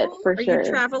favorite trip for sure. Are you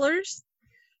travelers?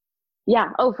 Yeah.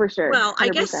 Oh, for sure. Well, 100%. I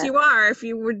guess you are. If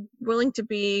you were willing to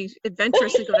be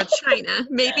adventurous and go to China,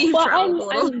 maybe you travel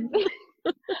a little.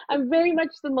 I'm very much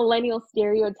the millennial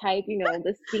stereotype.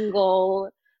 The single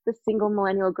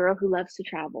millennial girl who loves to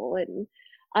travel, and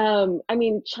I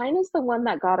mean, China's the one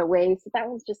that got away, so that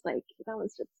was just a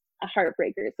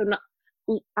heartbreaker. So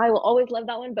I will always love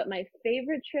that one. But my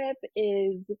favorite trip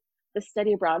is the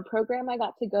study abroad program I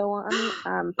got to go on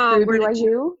through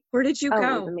BYU. Where did you go?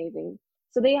 It was amazing.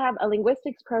 So they have a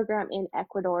linguistics program in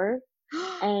Ecuador,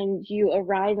 and you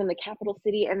arrive in the capital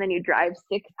city, and then you drive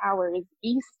 6 hours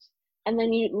east, and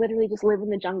then you literally just live in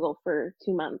the jungle for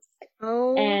 2 months.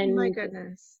 Oh, my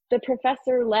goodness. The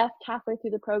professor left halfway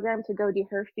through the program to go do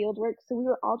her field work, so we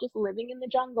were all just living in the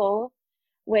jungle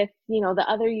with,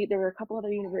 there were a couple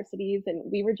other universities,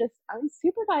 and we were just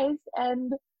unsupervised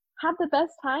and had the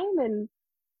best time, and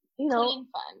fun.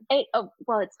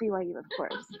 It's BYU, of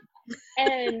course.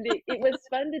 And it was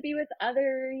fun to be with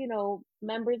other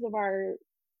members of our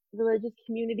religious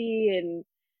community, and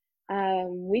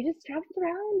we just traveled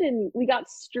around, and we got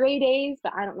straight A's,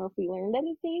 but I don't know if we learned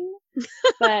anything.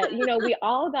 But we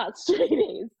all got straight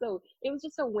A's, so it was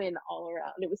just a win all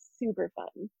around. It was super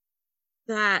fun.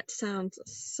 That sounds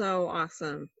so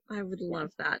awesome. I would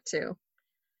love that too.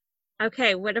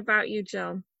 Okay, what about you,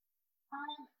 Jill?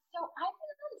 So I've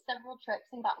been on several trips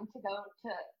and gotten to go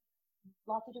to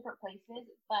lots of different places,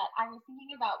 but I was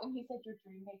thinking about when you said your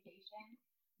dream vacation,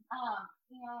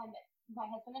 and my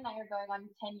husband and I are going on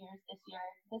 10 years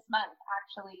this month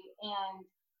actually, and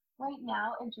right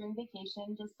now a dream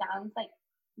vacation just sounds like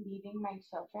leaving my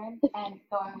children and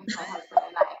going with my husband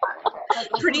and I on a trip.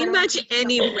 Like pretty much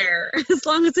anywhere, as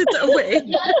long as it's away.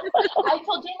 I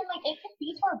told Jaden, it could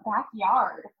be to our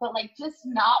backyard, but just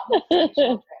not with my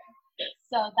children.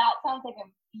 So that sounds like a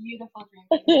beautiful dream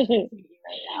vacation to me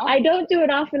right now. I don't do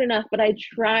it often enough, but I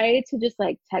try to just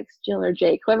text Jill or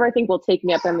Jake, whoever I think will take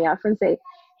me up on the offer, and say,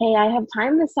 hey, I have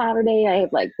time this Saturday. I have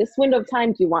this window of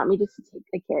time. Do you want me just to take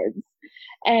the kids?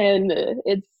 And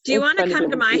do you want to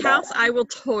come to my house? I will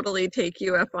totally take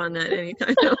you up on that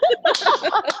anytime.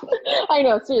 I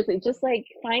know, seriously, just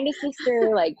find a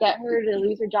sister, get her to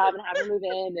lose her job and have her move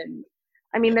in. And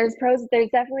I mean, there's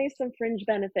definitely some fringe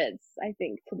benefits, I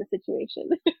think, to the situation.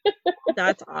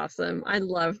 That's awesome. I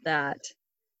love that.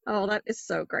 Oh, that is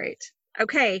so great.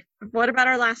 Okay, what about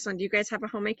our last one? Do you guys have a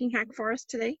homemaking hack for us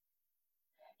today?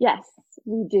 Yes,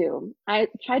 we do. I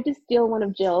tried to steal one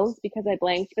of Jill's because I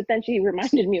blanked, but then she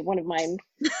reminded me of one of mine.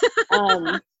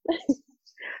 But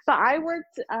I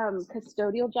worked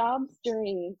custodial jobs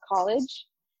during college,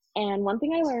 and one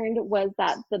thing I learned was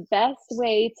that the best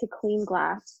way to clean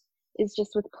glass is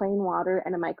just with plain water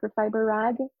and a microfiber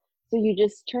rag. So you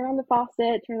just turn on the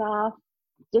faucet, turn it off,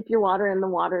 dip your water in the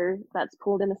water that's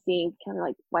pooled in the sink, kind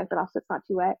of wipe it off so it's not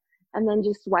too wet, and then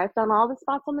just wipe down all the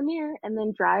spots on the mirror and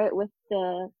then dry it with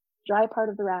the dry part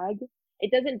of the rag. It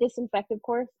doesn't disinfect, of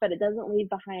course, but it doesn't leave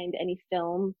behind any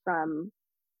film from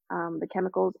the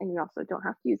chemicals, and you also don't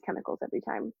have to use chemicals every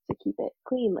time to keep it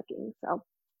clean looking. So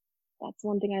that's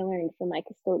one thing I learned from my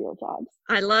custodial jobs.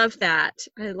 I love that.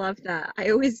 I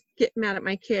always get mad at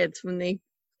my kids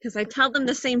because I tell them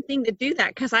the same thing to do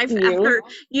that, because after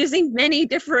using many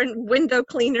different window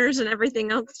cleaners and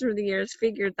everything else through the years,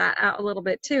 figured that out a little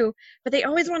bit too. But they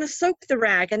always want to soak the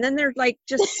rag, and then they're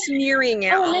just smearing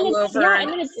it all over. Yeah, and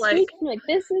then it's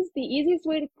this is the easiest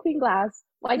way to clean glass.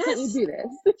 Why can't you do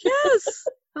this? Yes.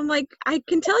 I'm I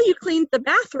can tell you cleaned the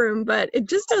bathroom, but it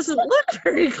just doesn't look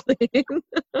very clean.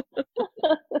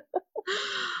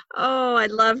 Oh, I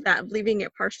love that. Leaving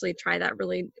it partially dry, that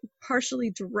really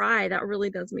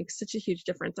does make such a huge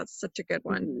difference. That's such a good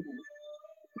one.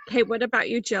 Mm-hmm. Okay, what about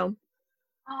you, Jill?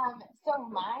 So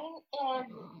mine is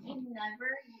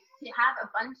to have a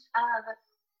bunch of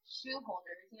shoe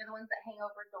holders, the ones that hang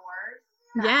over doors.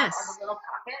 that have Yes. all the little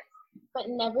pockets, but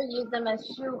never use them as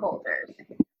shoe holders.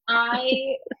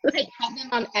 I like have them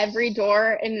on every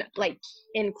door in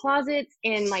closets,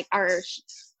 in like our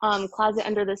closet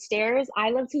under the stairs. I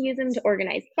love to use them to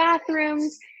organize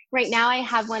bathrooms. Right now I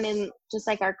have one in just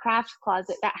like our craft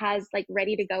closet that has like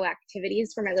ready to go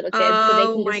activities for my little kids, so they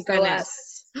can just go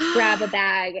up, grab a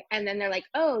bag, and then they're like,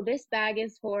 oh, this bag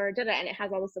is for da-da, and it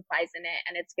has all the supplies in it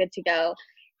and it's good to go,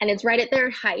 and it's right at their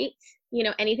height.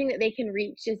 Anything that they can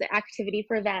reach is an activity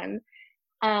for them.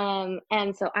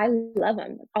 And so I love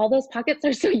them. All those pockets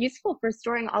are so useful for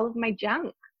storing all of my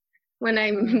junk when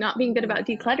I'm not being good about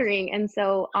decluttering. And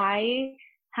so I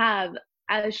have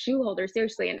a shoe holder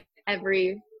seriously in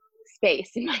every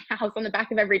space in my house, on the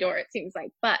back of every door, it seems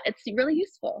like, but it's really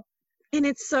useful. And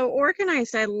it's so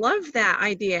organized. I love that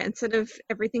idea, instead of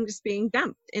everything just being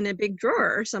dumped in a big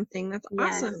drawer or something. That's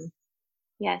awesome.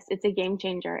 Yes, it's a game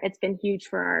changer. It's been huge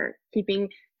for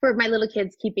my little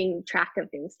kids keeping track of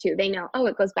things too. They know, oh,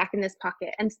 it goes back in this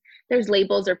pocket. And there's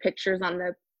labels or pictures on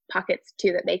the pockets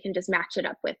too that they can just match it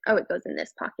up with. Oh, it goes in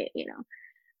this pocket,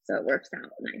 so it works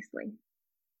out nicely.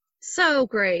 So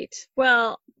great.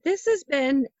 Well, this has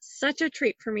been such a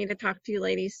treat for me to talk to you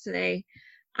ladies today.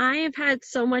 I have had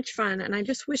so much fun, and I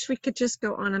just wish we could just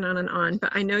go on and on and on,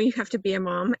 but I know you have to be a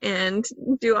mom and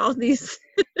do all these.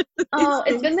 Oh,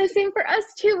 it's been the same for us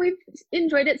too. We've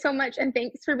enjoyed it so much, and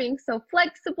thanks for being so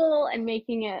flexible and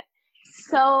making it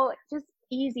so just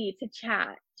easy to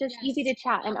chat. Easy to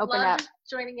chat and open up.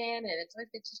 Joining in, and it's always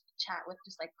good to chat with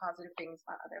just like positive things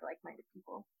about other like-minded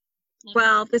people.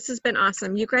 Well, this has been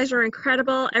awesome. You guys are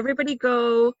incredible. Everybody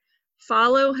go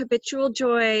follow Habitual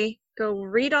Joy. Go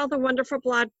read all the wonderful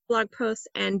blog posts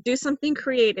and do something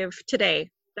creative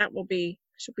today.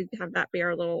 Should we have that be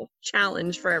our little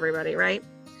challenge for everybody, right?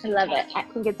 I love it. I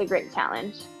think it's a great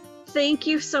challenge. Thank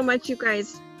you so much, you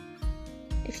guys.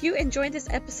 If you enjoyed this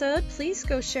episode, please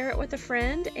go share it with a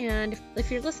friend. And if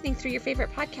you're listening through your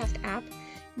favorite podcast app,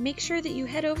 make sure that you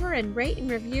head over and rate and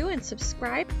review and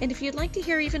subscribe. And if you'd like to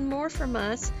hear even more from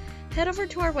us, head over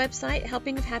to our website,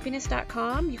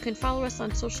 helpingofhappiness.com. You can follow us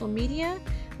on social media.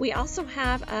 We also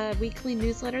have a weekly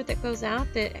newsletter that goes out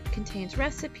that contains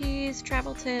recipes,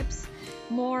 travel tips,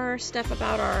 more stuff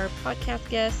about our podcast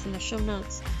guests and the show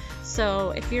notes.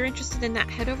 So if you're interested in that,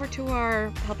 head over to our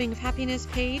Helping of Happiness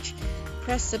page,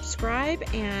 press subscribe,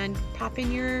 and pop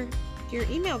in your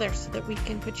email there so that we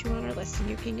can put you on our list and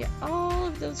you can get all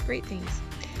of those great things.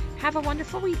 Have a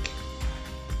wonderful week.